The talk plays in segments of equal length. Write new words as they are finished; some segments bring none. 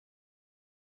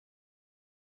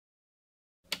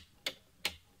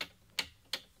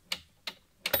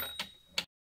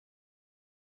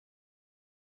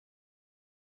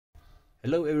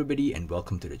Hello everybody and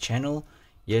welcome to the channel.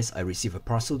 Yes, I received a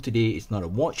parcel today. It's not a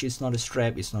watch, it's not a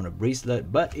strap, it's not a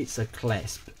bracelet, but it's a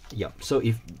clasp. Yep. So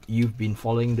if you've been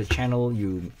following the channel,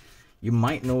 you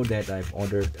might know that I've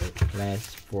ordered a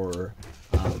clasp for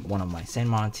one of my San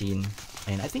Martin,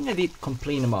 and I think I did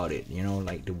complain about it, you know,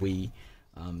 like the way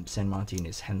San Martin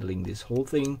is handling this whole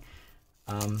thing.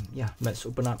 Yeah, let's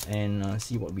open up and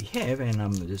see what we have, and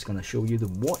I'm just gonna show you the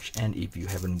watch. And if you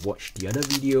haven't watched the other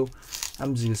video,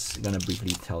 I'm just gonna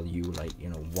briefly tell you, like, you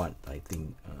know, what I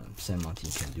think San Martin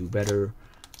can do better.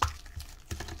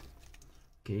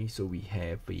 Okay, so we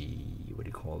have a, what do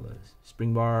you call this,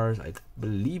 spring bars. I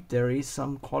believe there is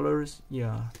some collars,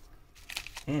 yeah,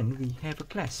 and we have a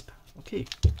clasp. Okay,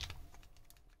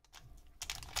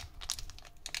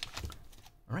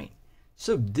 all right.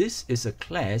 So this is a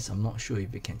clasp. I'm not sure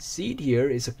if you can see it here.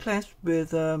 It's a clasp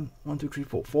with 1, 2, 3,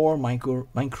 4, 4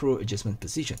 micro adjustment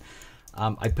position.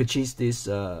 I purchased this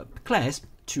clasp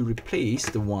to replace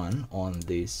the one on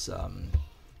this.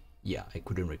 Yeah, I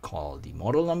couldn't recall the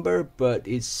model number, but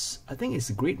I think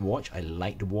it's a great watch. I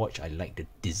like the watch. I like the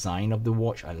design of the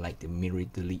watch. I like the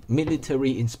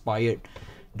military inspired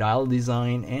dial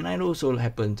design, and I also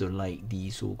happen to like the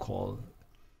so-called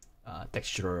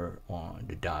texture on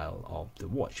the dial of the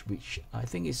watch, which I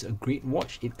think is a great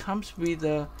watch. It comes with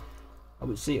I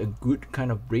would say a good kind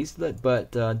of bracelet,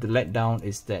 but the letdown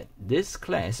is that this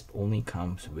clasp only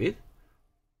comes with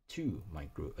 2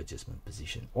 micro adjustment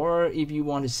position, or if you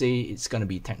want to say, it's going to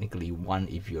be technically 1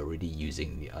 if you're already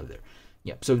using the other.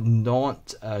 Yep, so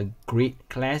not a great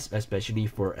clasp, especially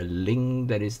for a link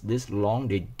that is this long.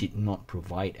 They did not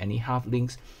provide any half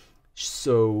links,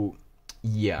 so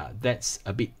yeah, that's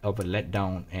a bit of a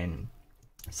letdown. And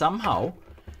somehow,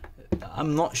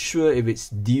 I'm not sure if it's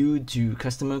due to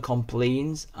customer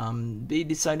complaints, they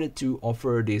decided to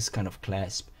offer this kind of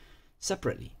clasp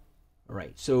separately. All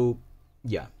right, so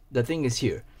yeah, the thing is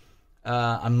here,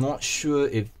 I'm not sure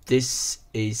if this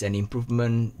is an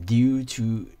improvement due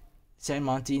to San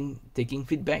Martin taking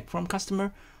feedback from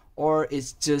customer, or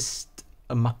it's just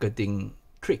a marketing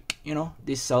trick. You know,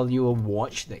 they sell you a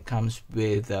watch that comes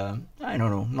with I don't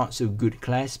know, not so good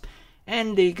clasp,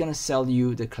 and they're gonna sell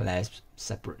you the clasp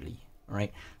separately. All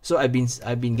right, so I've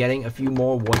been getting a few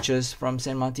more watches from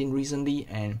San Martin recently,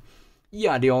 and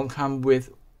yeah, they all come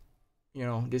with, you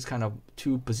know, this kind of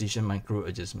 2 position micro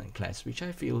adjustment clasp, which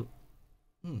I feel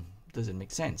doesn't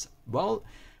make sense. Well,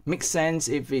 makes sense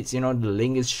if it's, you know, the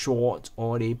link is short,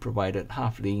 or they provided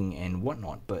half link and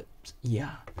whatnot, but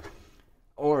yeah,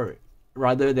 or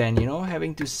rather than, you know,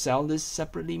 having to sell this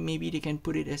separately, maybe they can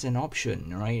put it as an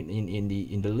option, right,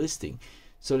 in the listing.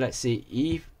 So let's say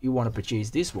if you want to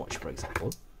purchase this watch, for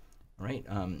example, right,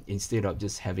 instead of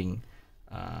just having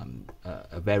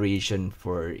a variation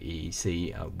for a,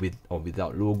 say, with or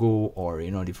without logo, or,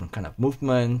 you know, different kind of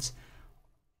movements,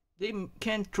 they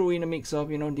can throw in a mix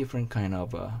of, you know, different kind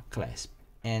of clasp.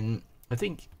 And I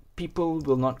think people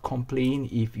will not complain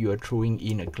if you are throwing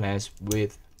in a clasp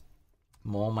with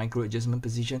more micro adjustment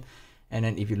position. And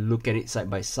then if you look at it side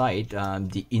by side,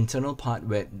 the internal part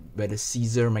where the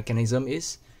scissor mechanism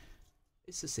is,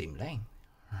 it's the same length,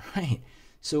 right?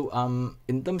 So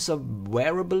in terms of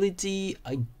wearability,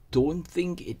 I don't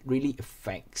think it really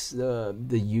affects the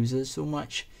user so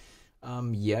much.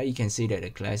 Yeah, you can say that the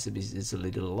clasp is a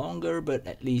little longer, but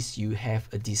at least you have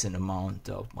a decent amount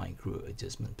of micro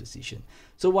adjustment position.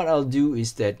 So what I'll do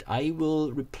is that I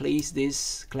will replace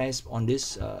this clasp on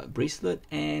this bracelet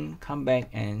and come back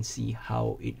and see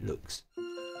how it looks.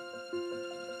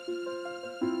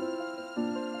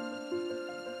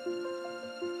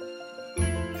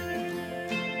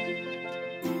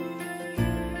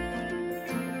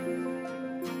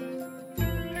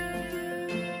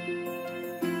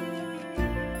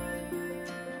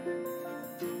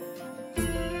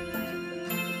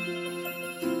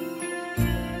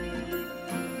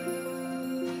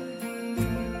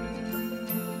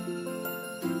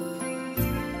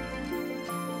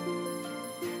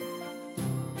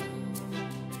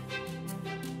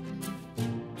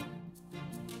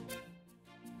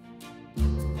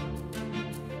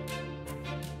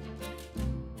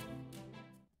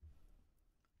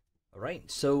 Right,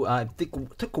 so it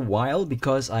took a while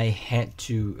because I had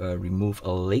to remove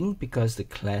a link because the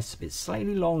clasp is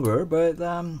slightly longer, but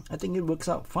I think it works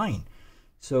out fine.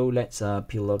 So let's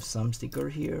peel off some sticker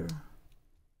here.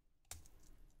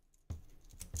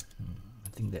 I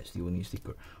think that's the only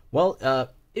sticker. Well,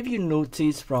 if you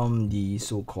notice from the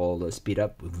so-called speed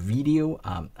up video,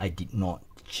 I did not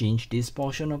change this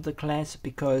portion of the clasp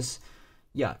because,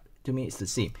 yeah, to me it's the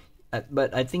same.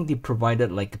 but I think they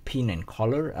provided like a pin and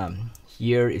collar.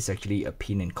 Here is actually a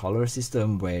pin and collar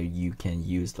system where you can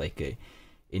use like a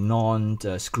non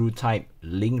screw type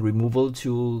link removal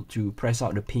tool to press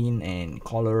out the pin and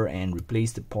collar and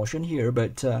replace the portion here.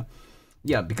 But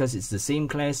yeah, because it's the same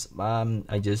clasp,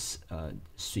 I just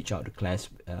switch out the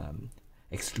clasp,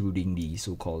 excluding the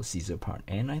so-called scissor part,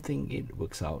 and I think it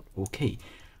works out okay.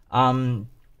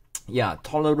 Yeah,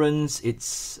 tolerance,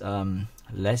 it's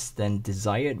less than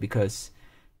desired because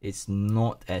it's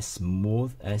not as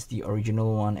smooth as the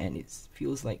original one, and it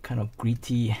feels like kind of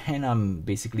gritty, and I'm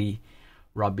basically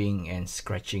rubbing and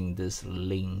scratching this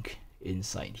link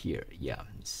inside here. Yeah,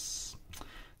 it's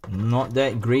not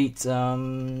that great,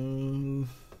 and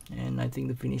I think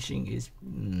the finishing is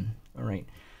all right.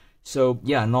 So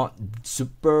yeah, not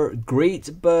super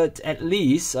great, but at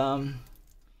least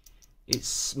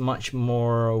it's much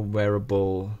more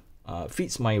wearable,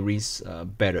 fits my wrist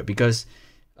better, because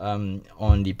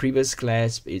on the previous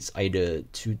clasp it's either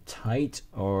too tight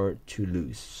or too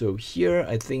loose. So here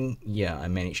I think, yeah, I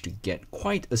managed to get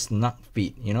quite a snug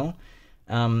fit, you know.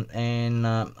 And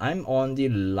I'm on the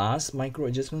last micro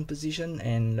adjustment position,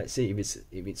 and let's say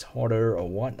if it's hotter or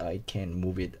what, I can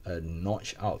move it a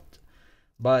notch out.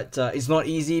 But it's not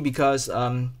easy because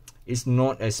it's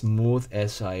not as smooth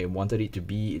as I wanted it to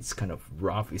be. It's kind of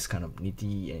rough, it's kind of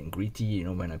nitty and gritty, you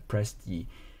know. When I press the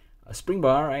spring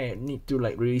bar, I need to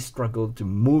like really struggle to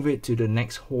move it to the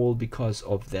next hole because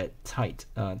of that tight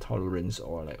tolerance,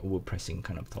 or like over pressing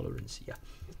kind of tolerance. Yeah,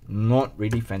 not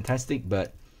really fantastic,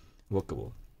 but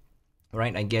workable.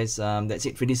 Alright, I guess that's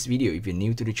it for this video. If you're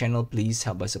new to the channel, please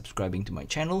help by subscribing to my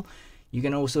channel. You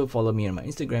can also follow me on my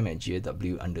Instagram at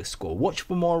GAW_watch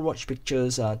for more watch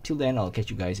pictures. Till then, I'll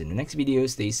catch you guys in the next video.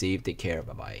 Stay safe, take care,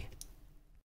 bye bye.